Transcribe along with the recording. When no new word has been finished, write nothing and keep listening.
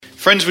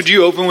Friends, would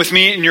you open with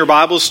me in your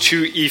Bibles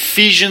to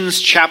Ephesians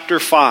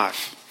chapter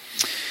 5.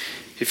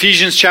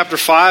 Ephesians chapter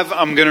 5,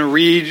 I'm going to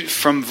read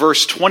from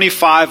verse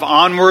 25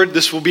 onward.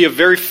 This will be a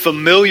very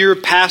familiar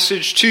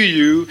passage to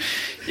you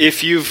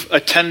if you've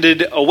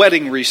attended a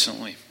wedding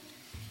recently.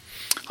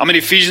 I'm in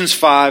Ephesians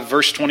 5,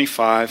 verse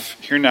 25.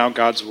 Hear now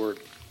God's word.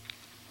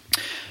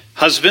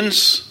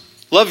 Husbands,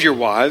 love your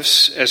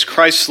wives as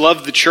Christ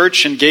loved the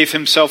church and gave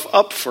himself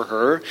up for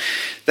her,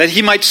 that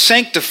he might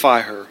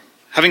sanctify her,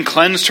 having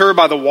cleansed her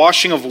by the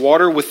washing of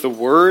water with the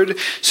word,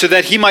 so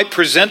that he might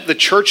present the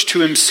church to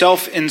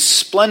himself in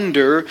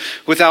splendor,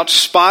 without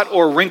spot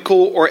or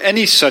wrinkle or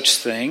any such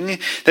thing,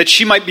 that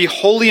she might be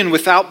holy and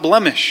without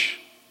blemish.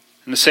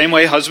 In the same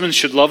way, husbands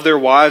should love their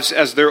wives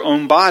as their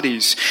own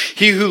bodies.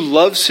 He who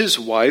loves his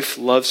wife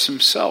loves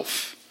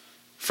himself.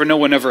 For no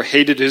one ever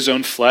hated his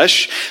own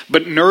flesh,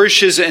 but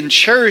nourishes and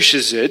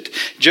cherishes it,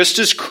 just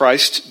as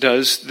Christ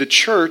does the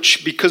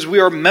church, because we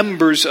are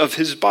members of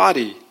his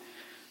body.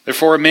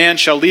 Therefore a man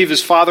shall leave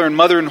his father and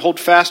mother and hold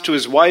fast to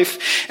his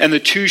wife, and the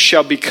two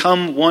shall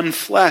become one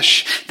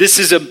flesh. This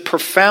is a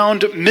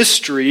profound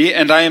mystery,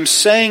 and I am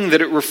saying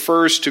that it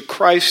refers to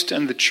Christ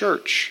and the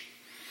church.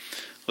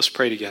 Let's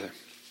pray together.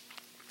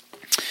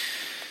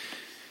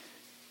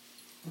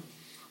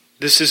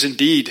 This is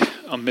indeed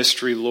a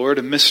mystery, Lord,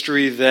 a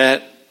mystery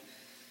that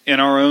in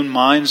our own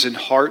minds and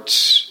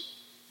hearts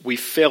we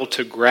fail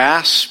to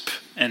grasp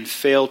and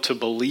fail to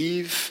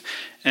believe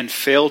and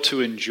fail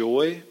to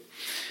enjoy.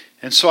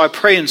 And so I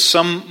pray in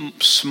some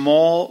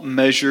small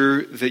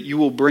measure that you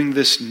will bring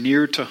this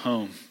near to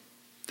home,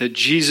 that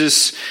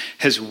Jesus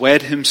has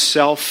wed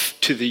himself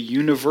to the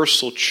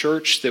universal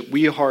church, that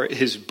we are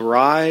his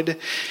bride,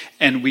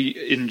 and we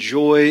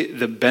enjoy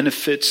the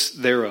benefits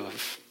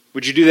thereof.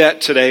 Would you do that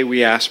today,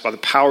 we ask, by the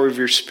power of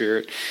your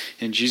Spirit,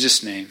 in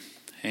Jesus' name,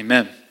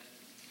 amen.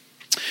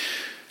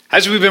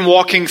 As we've been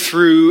walking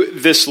through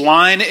this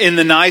line in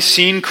the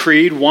Nicene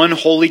Creed, one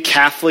holy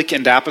Catholic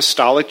and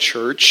apostolic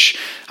church,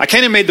 I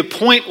kind of made the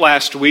point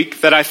last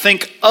week that I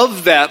think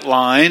of that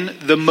line,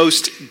 the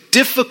most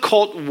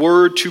difficult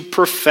word to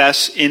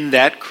profess in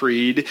that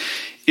creed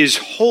is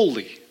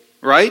holy,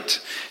 right?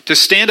 To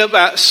stand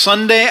up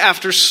Sunday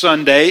after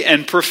Sunday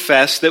and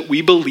profess that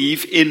we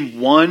believe in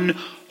one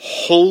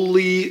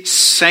holy,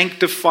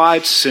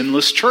 sanctified,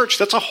 sinless church.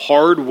 That's a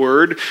hard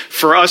word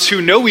for us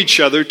who know each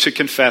other to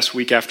confess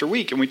week after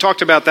week. And we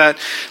talked about that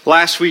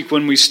last week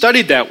when we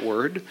studied that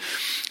word.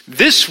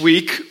 This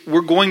week,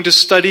 we're going to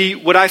study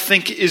what I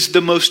think is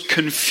the most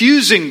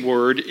confusing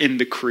word in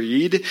the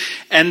creed,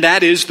 and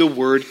that is the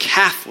word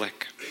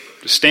Catholic.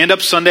 To stand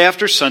up Sunday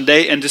after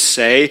Sunday and to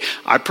say,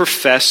 I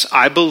profess,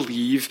 I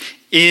believe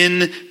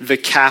in the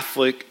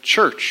Catholic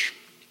Church.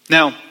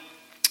 Now,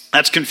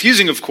 that's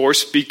confusing, of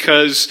course,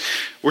 because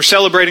we're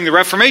celebrating the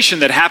Reformation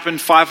that happened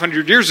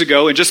 500 years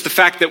ago, and just the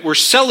fact that we're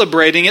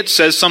celebrating it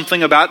says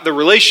something about the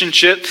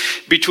relationship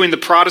between the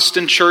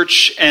Protestant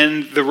Church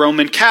and the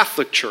Roman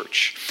Catholic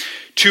Church.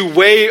 To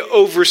way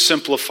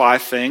oversimplify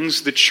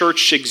things, the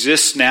church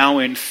exists now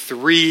in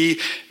three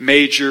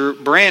major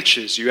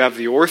branches. You have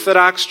the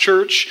Orthodox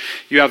Church,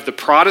 you have the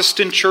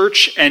Protestant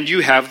Church, and you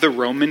have the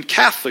Roman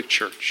Catholic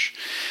Church.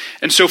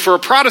 And so for a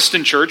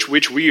Protestant church,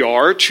 which we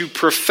are, to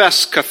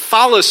profess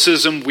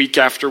Catholicism week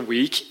after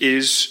week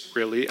is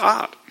really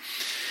odd.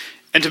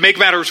 And to make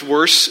matters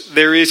worse,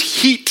 there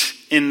is heat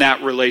in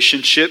that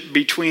relationship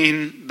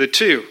between the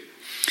two.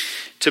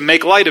 To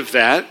make light of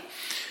that,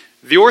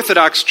 the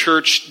Orthodox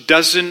Church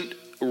doesn't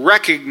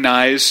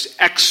recognize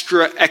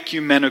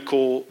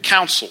extra-ecumenical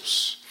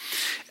councils.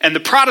 And the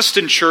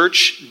Protestant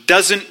Church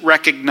doesn't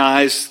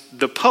recognize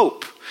the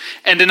Pope.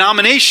 And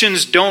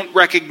denominations don't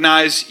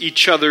recognize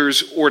each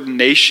other's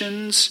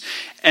ordinations,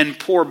 and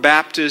poor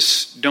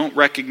Baptists don't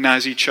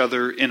recognize each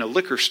other in a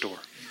liquor store.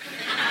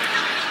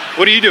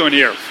 What are you doing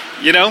here?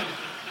 You know?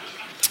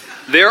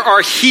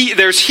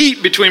 There's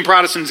heat between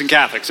Protestants and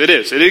Catholics. It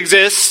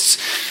exists.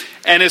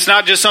 And it's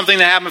not just something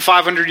that happened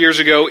 500 years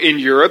ago in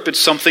Europe. It's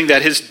something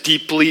that has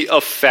deeply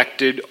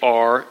affected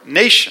our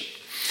nation.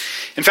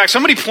 In fact,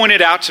 somebody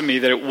pointed out to me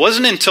that it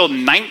wasn't until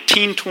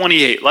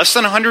 1928, less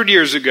than 100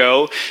 years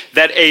ago,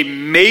 that a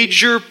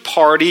major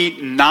party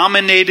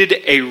nominated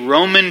a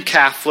Roman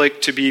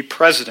Catholic to be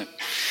president.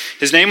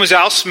 His name was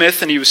Al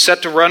Smith, and he was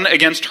set to run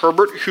against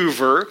Herbert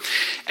Hoover.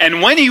 And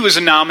when he was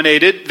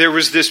nominated, there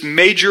was this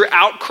major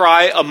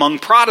outcry among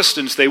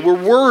Protestants. They were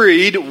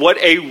worried what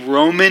a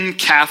Roman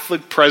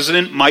Catholic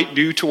president might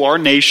do to our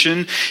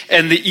nation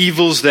and the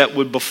evils that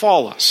would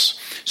befall us.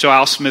 So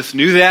Al Smith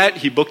knew that.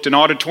 He booked an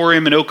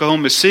auditorium in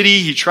Oklahoma City.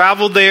 He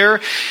traveled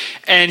there,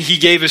 and he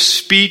gave a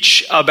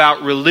speech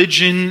about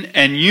religion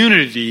and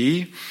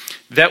unity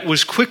that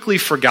was quickly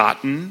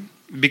forgotten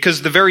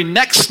because the very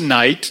next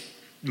night,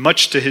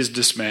 much to his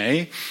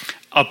dismay,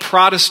 a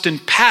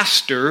Protestant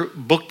pastor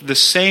booked the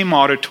same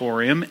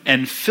auditorium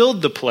and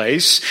filled the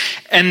place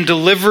and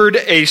delivered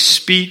a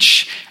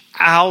speech,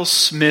 Al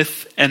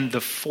Smith and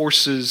the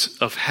Forces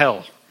of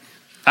Hell.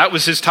 That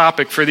was his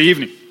topic for the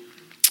evening.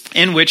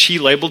 in which he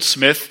labeled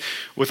Smith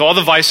with all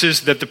the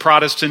vices that the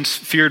Protestants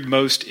feared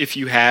most if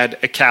you had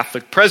a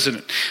Catholic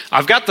president.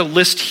 I've got the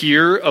list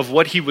here of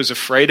what he was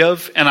afraid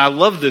of, and I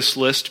love this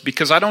list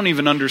because I don't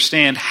even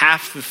understand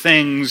half the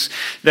things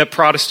that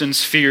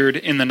Protestants feared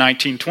in the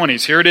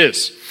 1920s. Here it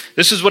is.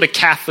 This is what a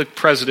Catholic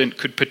president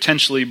could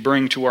potentially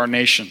bring to our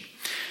nation.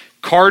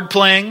 Card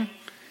playing,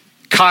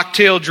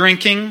 cocktail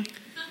drinking,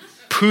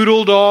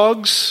 poodle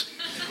dogs,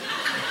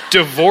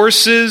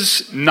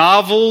 divorces,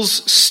 novels,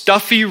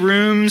 stuffy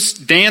rooms,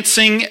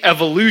 dancing,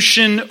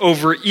 evolution,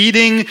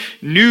 overeating,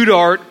 nude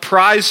art,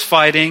 prize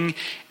fighting,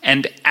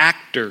 and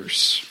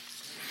actors.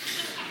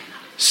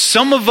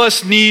 Some of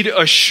us need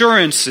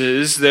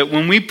assurances that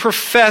when we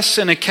profess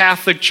in a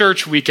Catholic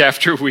church week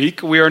after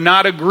week, we are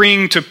not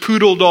agreeing to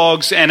poodle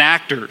dogs and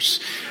actors.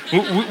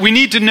 We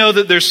need to know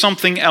that there's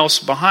something else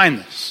behind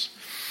this.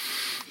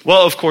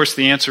 Well, of course,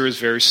 the answer is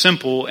very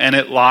simple, and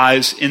it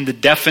lies in the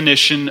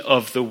definition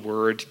of the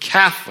word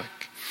Catholic.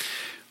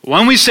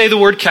 When we say the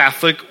word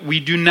Catholic, we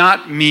do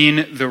not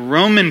mean the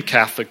Roman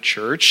Catholic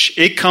Church.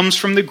 It comes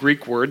from the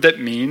Greek word that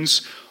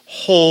means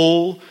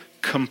whole,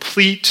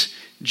 complete,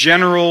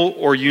 general,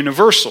 or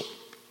universal.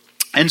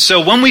 And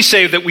so when we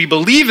say that we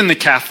believe in the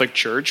Catholic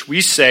Church,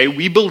 we say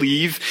we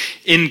believe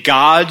in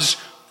God's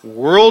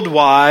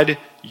worldwide,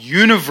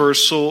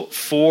 universal,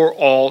 for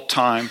all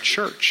time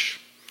church.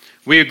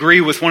 We agree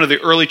with one of the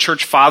early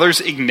church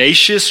fathers,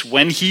 Ignatius,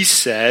 when he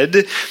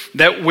said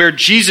that where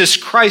Jesus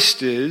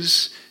Christ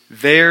is,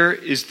 there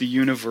is the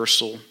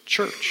universal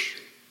church.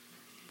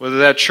 Whether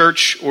that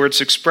church or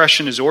its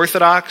expression is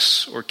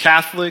Orthodox or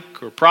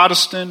Catholic or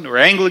Protestant or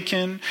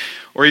Anglican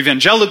or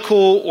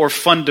evangelical or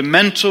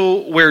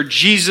fundamental, where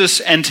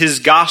Jesus and his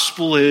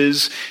gospel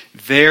is,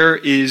 there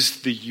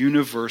is the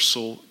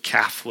universal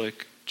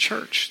Catholic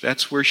Church.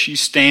 That's where she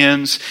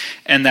stands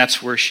and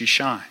that's where she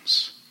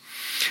shines.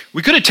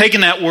 We could have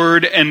taken that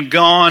word and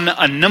gone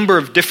a number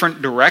of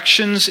different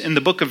directions in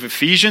the book of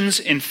Ephesians.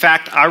 In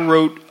fact, I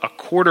wrote a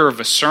quarter of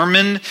a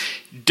sermon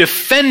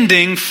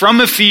defending from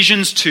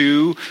Ephesians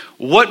 2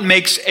 what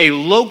makes a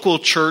local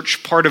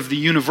church part of the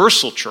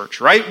universal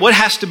church, right? What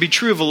has to be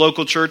true of a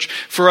local church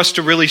for us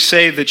to really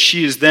say that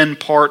she is then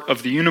part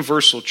of the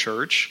universal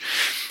church?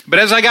 But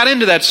as I got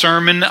into that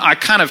sermon, I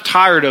kind of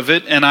tired of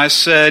it, and I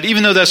said,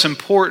 even though that's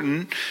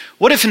important,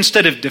 what if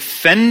instead of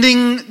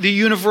defending the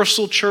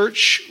universal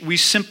church, we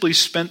simply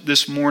spent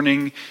this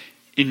morning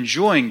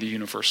enjoying the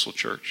universal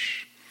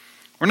church?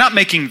 We're not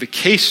making the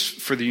case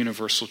for the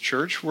universal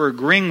church. We're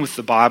agreeing with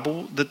the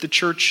Bible that the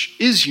church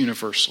is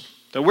universal.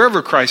 That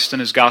wherever Christ and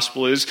his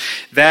gospel is,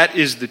 that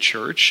is the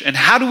church. And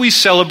how do we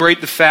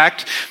celebrate the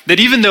fact that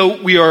even though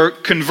we are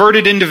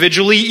converted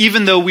individually,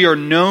 even though we are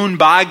known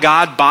by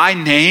God by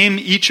name,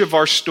 each of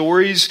our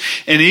stories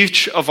and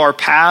each of our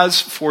paths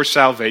for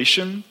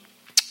salvation,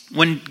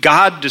 when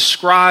God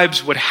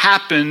describes what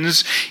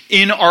happens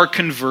in our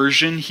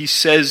conversion, he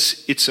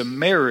says it's a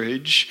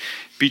marriage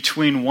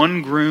between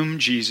one groom,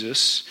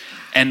 Jesus,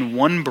 and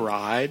one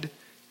bride,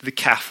 the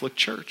Catholic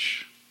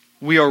Church.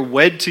 We are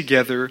wed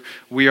together,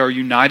 we are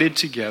united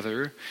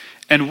together,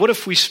 and what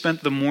if we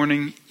spent the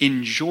morning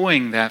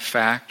enjoying that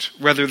fact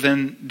rather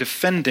than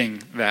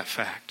defending that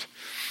fact?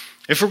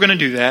 If we're going to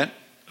do that,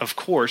 of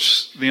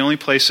course, the only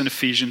place in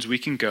Ephesians we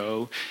can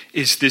go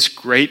is this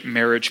great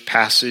marriage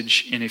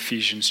passage in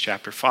Ephesians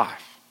chapter 5.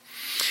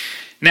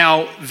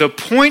 Now, the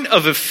point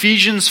of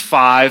Ephesians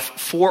 5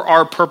 for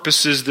our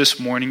purposes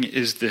this morning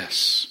is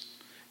this.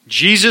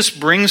 Jesus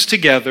brings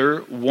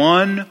together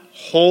one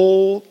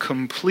whole,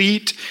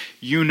 complete,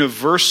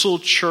 universal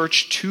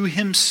church to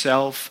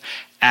himself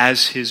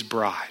as his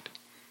bride.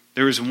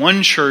 There is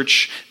one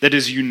church that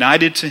is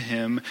united to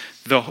him,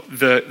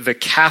 the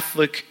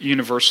Catholic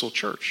Universal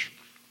Church.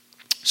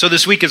 So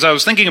this week, as I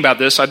was thinking about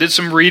this, I did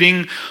some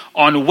reading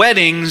on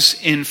weddings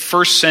in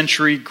first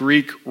century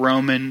Greek,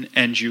 Roman,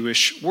 and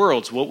Jewish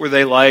worlds. What were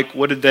they like?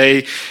 What did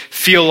they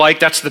feel like?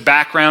 That's the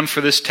background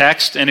for this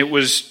text, and it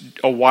was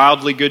a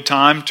wildly good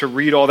time to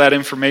read all that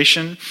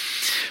information.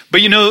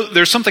 But you know,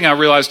 there's something I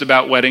realized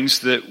about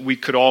weddings that we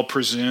could all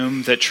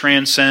presume that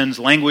transcends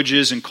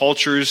languages and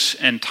cultures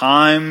and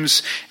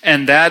times,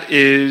 and that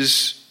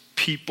is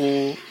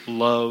people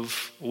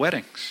love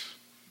weddings.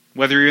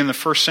 Whether you're in the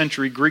first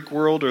century Greek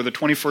world or the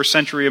 21st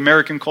century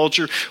American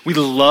culture, we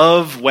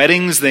love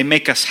weddings. They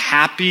make us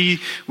happy.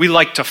 We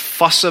like to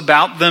fuss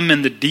about them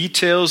and the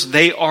details.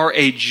 They are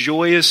a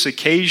joyous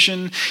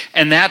occasion,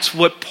 and that's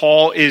what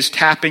Paul is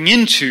tapping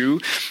into.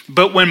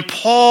 But when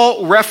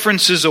Paul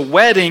references a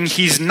wedding,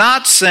 he's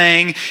not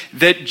saying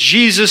that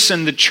Jesus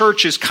and the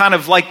church is kind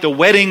of like the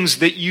weddings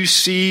that you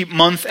see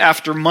month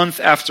after month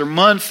after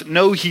month.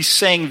 No, he's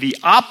saying the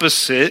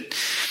opposite.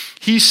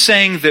 He's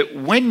saying that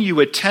when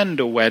you attend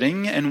a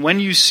wedding and when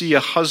you see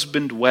a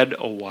husband wed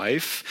a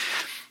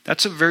wife,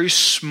 that's a very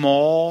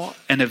small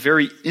and a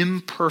very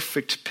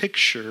imperfect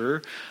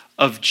picture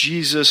of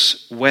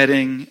Jesus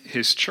wedding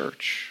his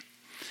church.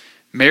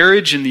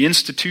 Marriage and the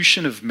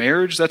institution of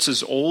marriage, that's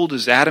as old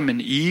as Adam and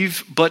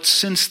Eve, but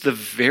since the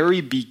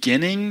very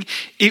beginning,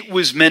 it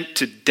was meant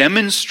to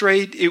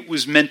demonstrate, it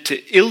was meant to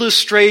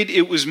illustrate,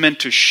 it was meant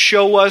to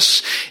show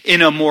us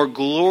in a more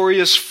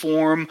glorious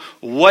form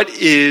what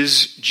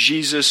is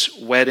Jesus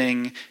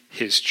wedding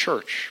his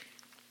church.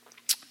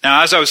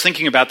 Now, as I was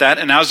thinking about that,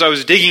 and as I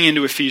was digging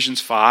into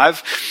Ephesians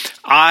 5,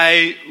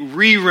 I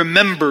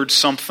remembered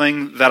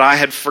something that I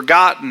had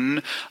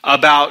forgotten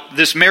about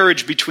this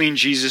marriage between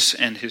Jesus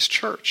and his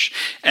church.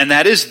 And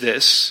that is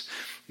this,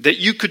 that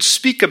you could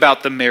speak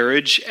about the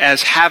marriage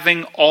as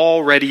having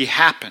already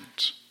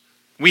happened.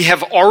 We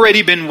have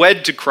already been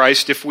wed to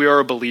Christ if we are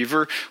a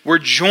believer. We're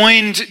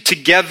joined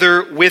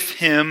together with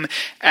him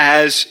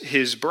as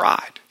his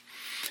bride.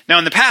 Now,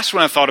 in the past,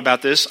 when I thought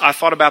about this, I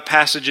thought about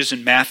passages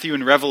in Matthew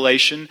and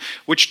Revelation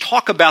which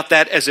talk about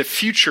that as a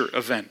future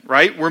event,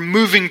 right? We're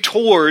moving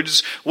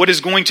towards what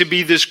is going to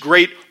be this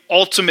great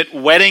ultimate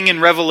wedding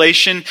in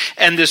Revelation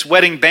and this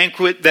wedding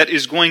banquet that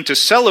is going to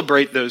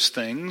celebrate those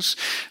things.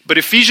 But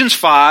Ephesians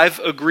 5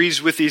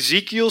 agrees with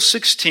Ezekiel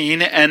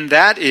 16, and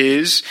that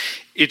is,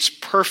 it's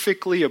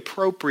perfectly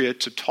appropriate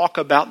to talk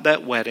about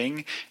that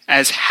wedding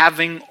as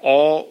having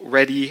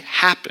already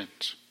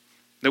happened.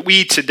 That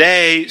we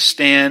today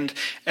stand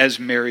as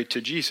married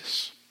to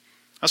Jesus.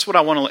 That's what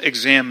I want to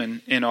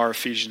examine in our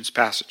Ephesians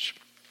passage.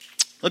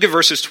 Look at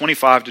verses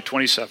 25 to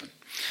 27.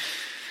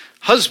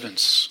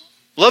 Husbands,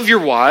 love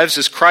your wives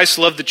as Christ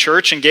loved the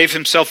church and gave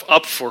himself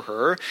up for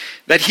her,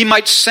 that he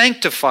might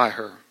sanctify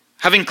her,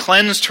 having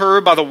cleansed her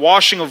by the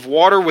washing of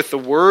water with the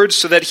word,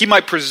 so that he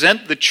might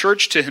present the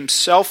church to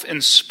himself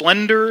in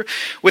splendor,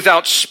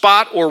 without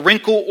spot or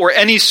wrinkle or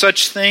any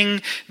such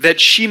thing,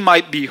 that she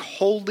might be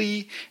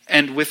holy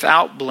and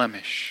without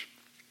blemish.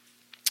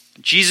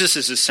 Jesus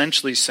is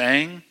essentially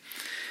saying,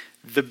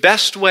 the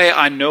best way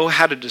I know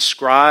how to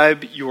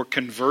describe your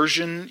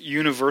conversion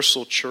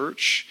universal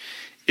church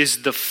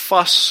is the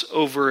fuss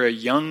over a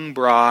young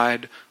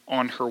bride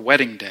on her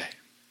wedding day.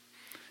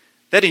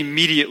 That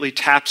immediately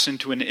taps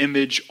into an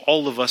image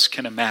all of us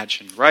can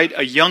imagine, right?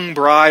 A young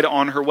bride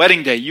on her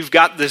wedding day. You've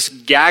got this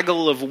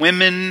gaggle of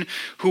women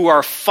who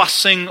are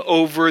fussing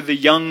over the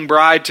young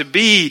bride to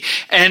be,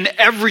 and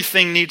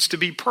everything needs to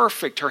be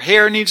perfect. Her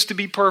hair needs to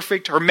be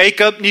perfect. Her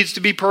makeup needs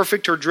to be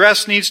perfect. Her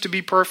dress needs to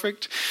be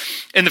perfect.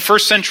 In the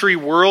first century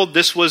world,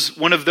 this was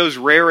one of those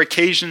rare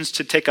occasions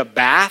to take a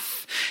bath.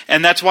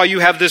 And that's why you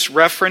have this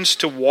reference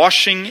to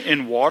washing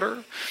in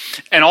water.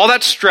 And all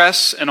that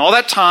stress and all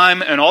that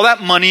time and all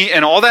that money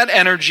and all that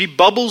energy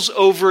bubbles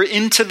over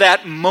into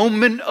that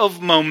moment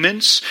of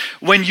moments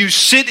when you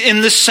sit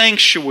in the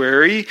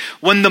sanctuary,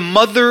 when the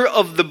mother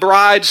of the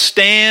bride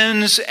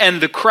stands and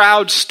the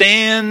crowd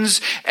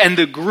stands and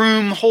the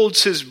groom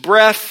holds his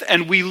breath,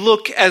 and we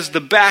look as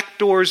the back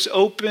doors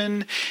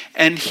open,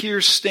 and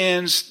here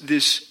stands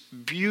this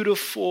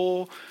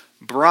beautiful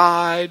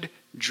bride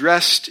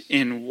dressed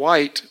in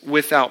white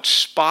without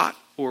spot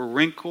or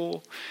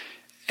wrinkle.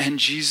 And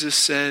Jesus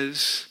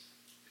says,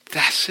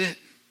 that's it.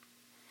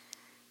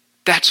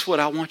 That's what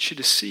I want you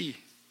to see.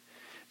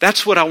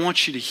 That's what I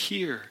want you to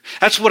hear.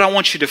 That's what I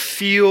want you to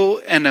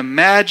feel and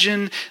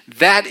imagine.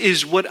 That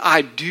is what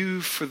I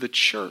do for the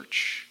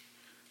church.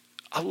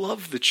 I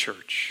love the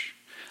church.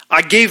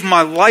 I gave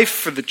my life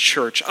for the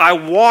church. I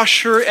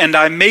wash her and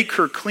I make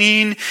her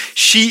clean.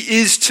 She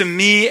is to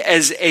me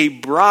as a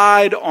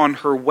bride on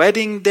her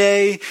wedding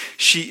day.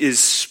 She is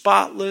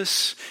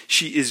spotless.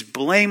 She is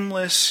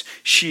blameless.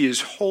 She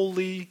is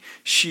holy.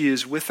 She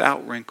is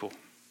without wrinkle.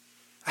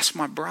 That's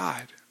my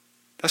bride.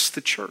 That's the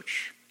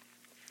church.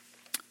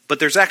 But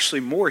there's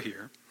actually more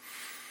here.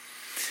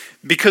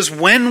 Because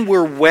when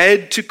we're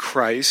wed to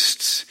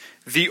Christ,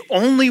 the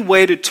only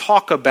way to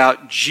talk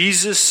about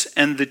Jesus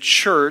and the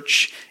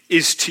church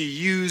is to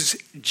use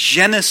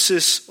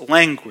Genesis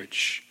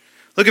language.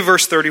 Look at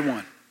verse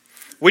 31,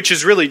 which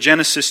is really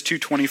Genesis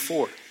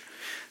 2:24.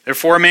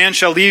 Therefore a man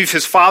shall leave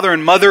his father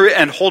and mother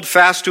and hold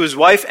fast to his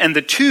wife, and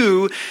the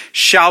two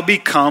shall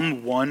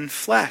become one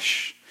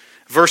flesh.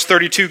 Verse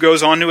 32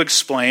 goes on to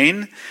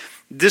explain,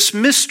 this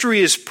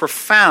mystery is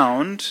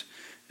profound,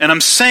 and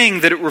I'm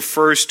saying that it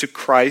refers to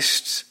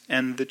Christ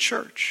and the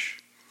church.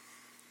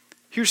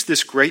 Here's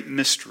this great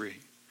mystery.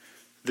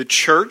 The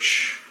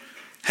church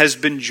has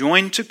been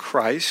joined to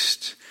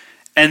Christ,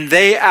 and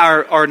they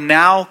are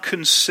now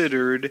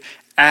considered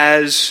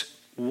as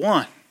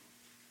one.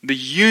 The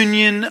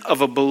union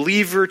of a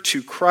believer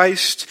to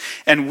Christ,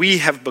 and we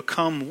have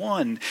become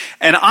one.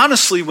 And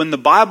honestly, when the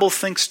Bible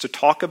thinks to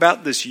talk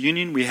about this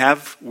union we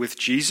have with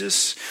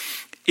Jesus,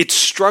 it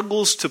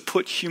struggles to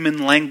put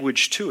human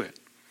language to it.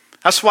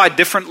 That's why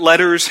different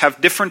letters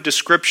have different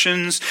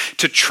descriptions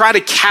to try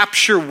to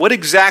capture what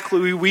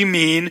exactly we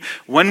mean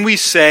when we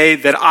say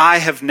that I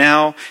have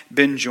now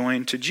been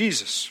joined to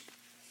Jesus.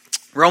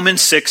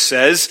 Romans 6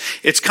 says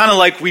it's kind of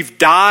like we've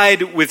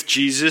died with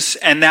Jesus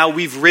and now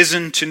we've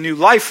risen to new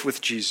life with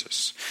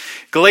Jesus.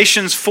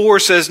 Galatians 4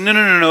 says,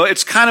 no.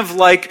 It's kind of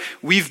like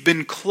we've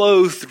been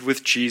clothed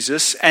with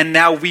Jesus and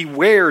now we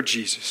wear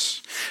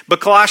Jesus.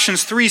 But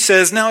Colossians 3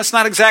 says, no, it's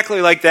not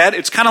exactly like that.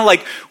 It's kind of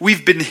like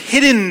we've been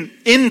hidden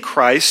in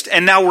Christ,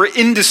 and now we're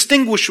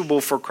indistinguishable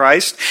for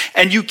Christ,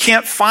 and you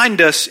can't find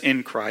us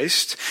in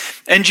Christ.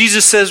 And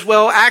Jesus says,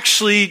 well,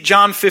 actually,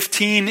 John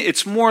 15,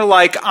 it's more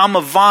like I'm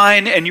a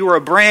vine, and you're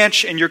a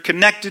branch, and you're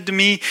connected to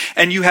me,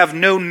 and you have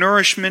no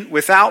nourishment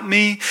without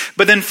me.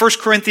 But then 1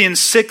 Corinthians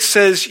 6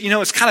 says,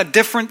 it's kind of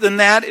different than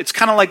that. It's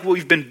kind of like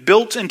we've been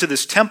built into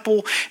this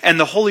temple, and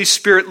the Holy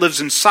Spirit lives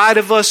inside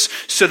of us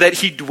so that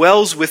he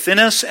dwells within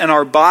us, and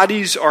our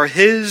bodies are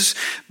his.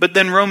 But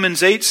then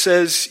Romans 8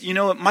 says,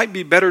 it might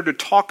be better to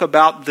talk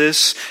about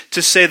this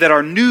to say that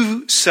our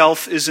new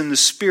self is in the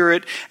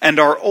Spirit and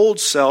our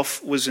old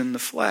self was in the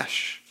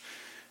flesh.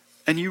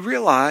 And you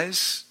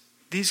realize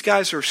these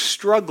guys are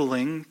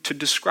struggling to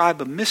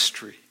describe a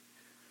mystery.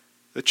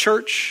 The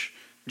church,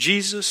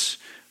 Jesus,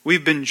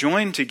 we've been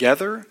joined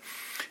together.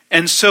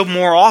 And so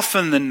more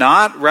often than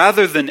not,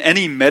 rather than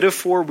any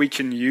metaphor we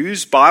can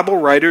use, Bible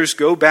writers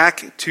go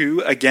back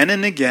to, again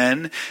and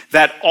again,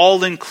 that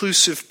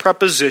all-inclusive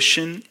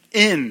preposition,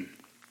 in.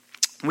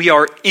 We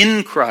are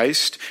in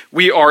Christ.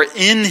 We are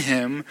in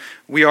him.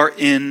 We are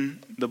in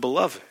the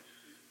beloved.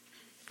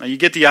 Now you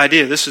get the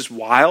idea. This is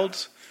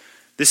wild.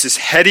 This is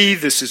heady.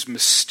 This is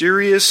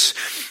mysterious.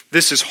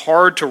 This is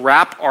hard to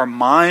wrap our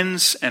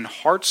minds and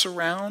hearts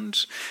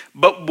around.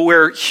 But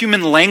where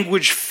human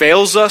language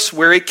fails us,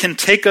 where it can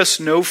take us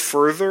no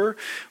further,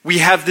 we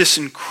have this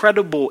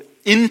incredible,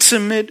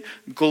 intimate,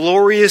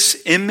 glorious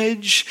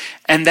image,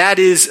 and that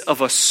is of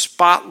a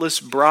spotless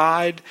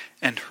bride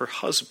and her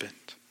husband.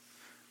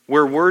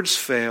 Where words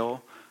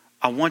fail,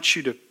 I want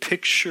you to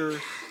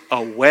picture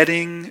a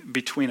wedding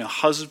between a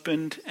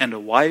husband and a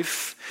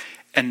wife,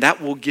 and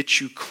that will get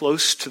you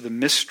close to the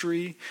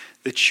mystery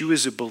that you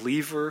as a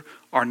believer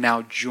are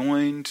now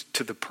joined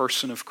to the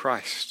person of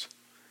Christ.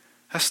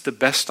 That's the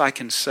best I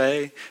can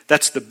say.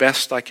 That's the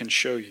best I can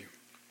show you.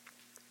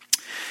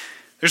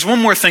 There's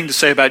one more thing to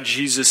say about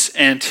Jesus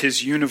and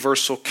his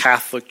universal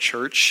Catholic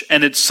Church,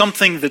 and it's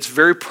something that's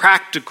very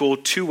practical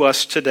to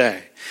us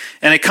today.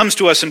 And it comes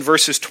to us in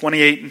verses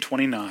 28 and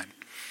 29.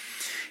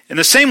 In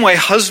the same way,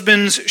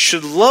 husbands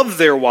should love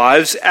their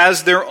wives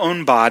as their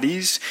own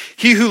bodies.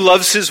 He who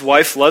loves his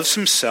wife loves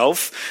himself.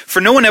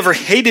 For no one ever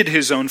hated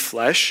his own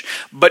flesh,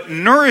 but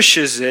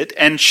nourishes it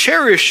and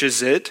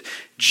cherishes it,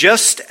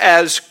 just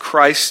as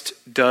Christ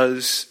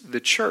does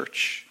the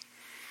church.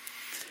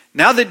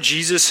 Now that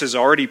Jesus has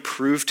already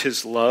proved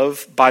his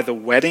love by the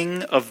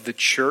wedding of the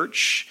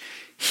church,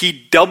 he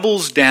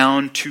doubles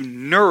down to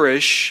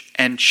nourish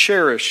and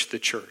cherish the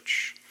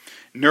church.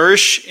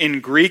 Nourish in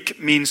Greek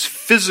means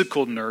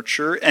physical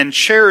nurture, and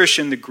cherish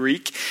in the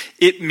Greek,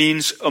 it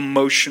means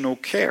emotional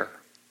care.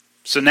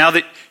 So now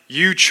that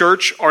you,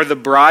 church, are the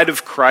bride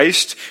of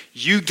Christ,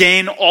 you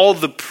gain all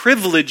the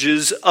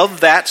privileges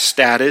of that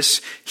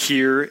status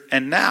here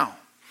and now.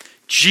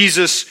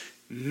 Jesus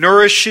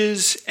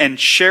nourishes and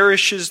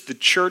cherishes the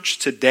church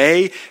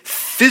today,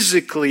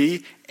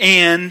 physically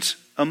and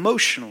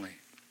emotionally.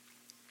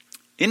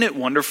 Isn't it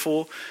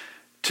wonderful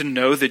to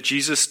know that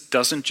Jesus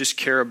doesn't just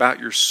care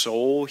about your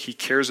soul, he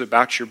cares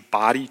about your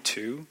body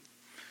too?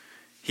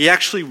 He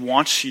actually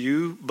wants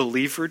you,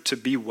 believer, to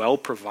be well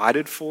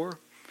provided for.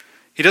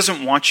 He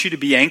doesn't want you to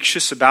be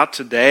anxious about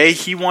today.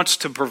 He wants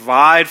to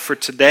provide for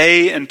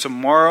today and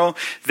tomorrow,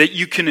 that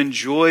you can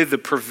enjoy the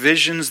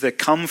provisions that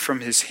come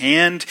from his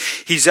hand.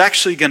 He's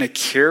actually going to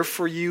care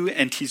for you,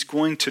 and he's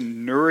going to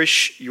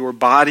nourish your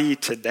body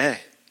today.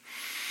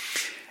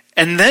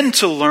 And then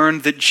to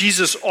learn that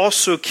Jesus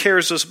also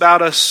cares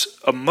about us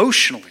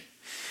emotionally.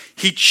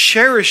 He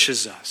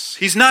cherishes us.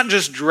 He's not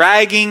just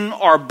dragging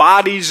our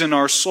bodies and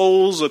our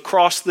souls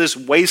across this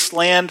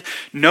wasteland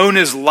known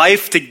as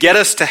life to get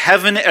us to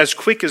heaven as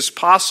quick as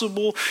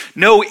possible.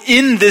 No,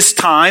 in this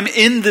time,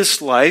 in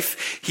this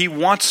life, he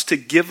wants to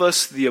give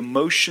us the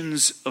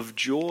emotions of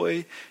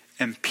joy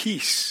and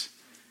peace.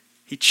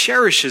 He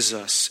cherishes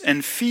us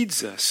and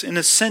feeds us. In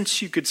a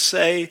sense, you could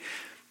say,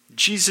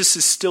 Jesus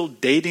is still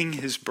dating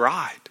his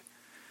bride.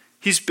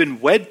 He's been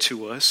wed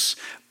to us,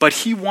 but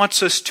he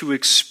wants us to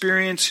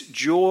experience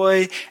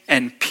joy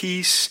and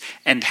peace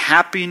and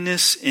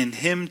happiness in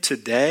him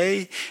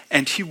today,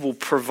 and he will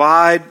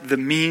provide the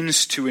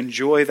means to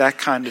enjoy that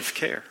kind of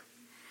care.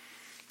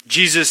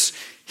 Jesus,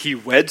 he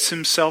weds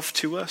himself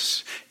to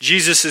us.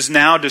 Jesus is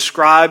now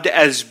described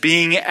as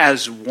being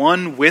as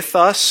one with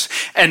us.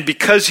 And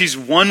because he's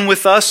one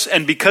with us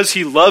and because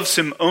he loves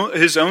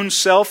his own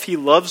self, he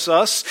loves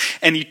us.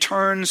 And he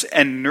turns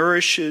and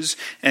nourishes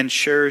and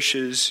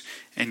cherishes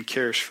and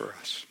cares for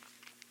us.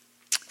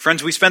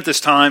 Friends, we spent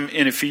this time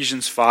in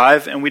Ephesians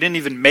 5, and we didn't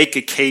even make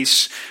a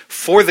case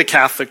for the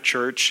Catholic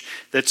Church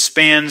that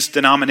spans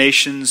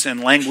denominations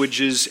and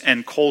languages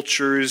and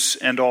cultures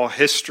and all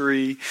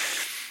history.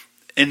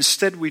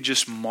 Instead, we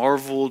just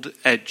marveled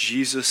at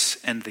Jesus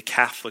and the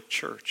Catholic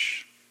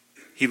Church.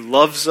 He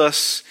loves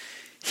us.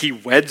 He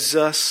weds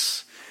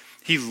us.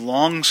 He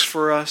longs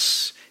for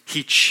us.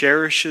 He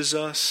cherishes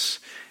us.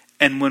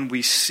 And when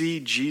we see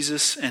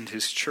Jesus and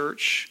his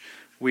church,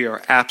 we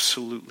are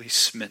absolutely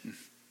smitten.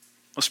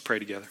 Let's pray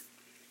together.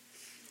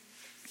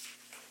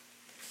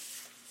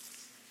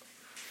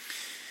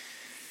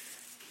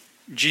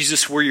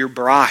 Jesus, we're your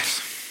bride.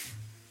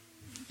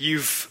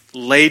 You've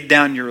laid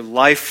down your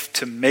life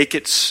to make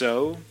it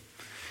so.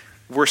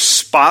 We're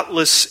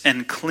spotless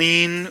and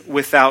clean,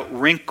 without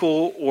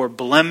wrinkle or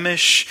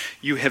blemish.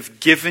 You have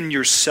given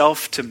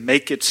yourself to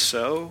make it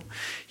so.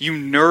 You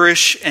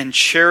nourish and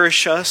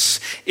cherish us.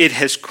 It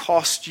has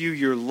cost you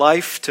your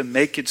life to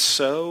make it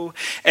so.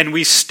 And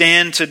we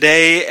stand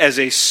today as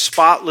a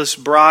spotless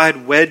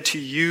bride wed to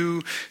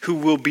you, who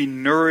will be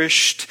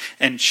nourished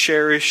and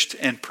cherished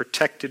and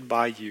protected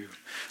by you.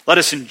 Let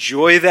us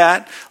enjoy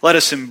that. Let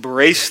us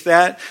embrace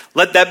that.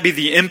 Let that be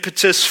the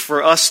impetus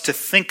for us to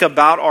think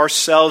about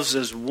ourselves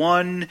as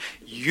one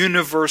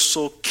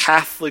universal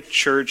Catholic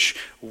church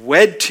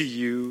wed to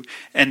you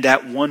and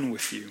at one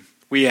with you.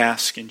 We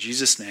ask in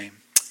Jesus' name,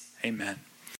 amen.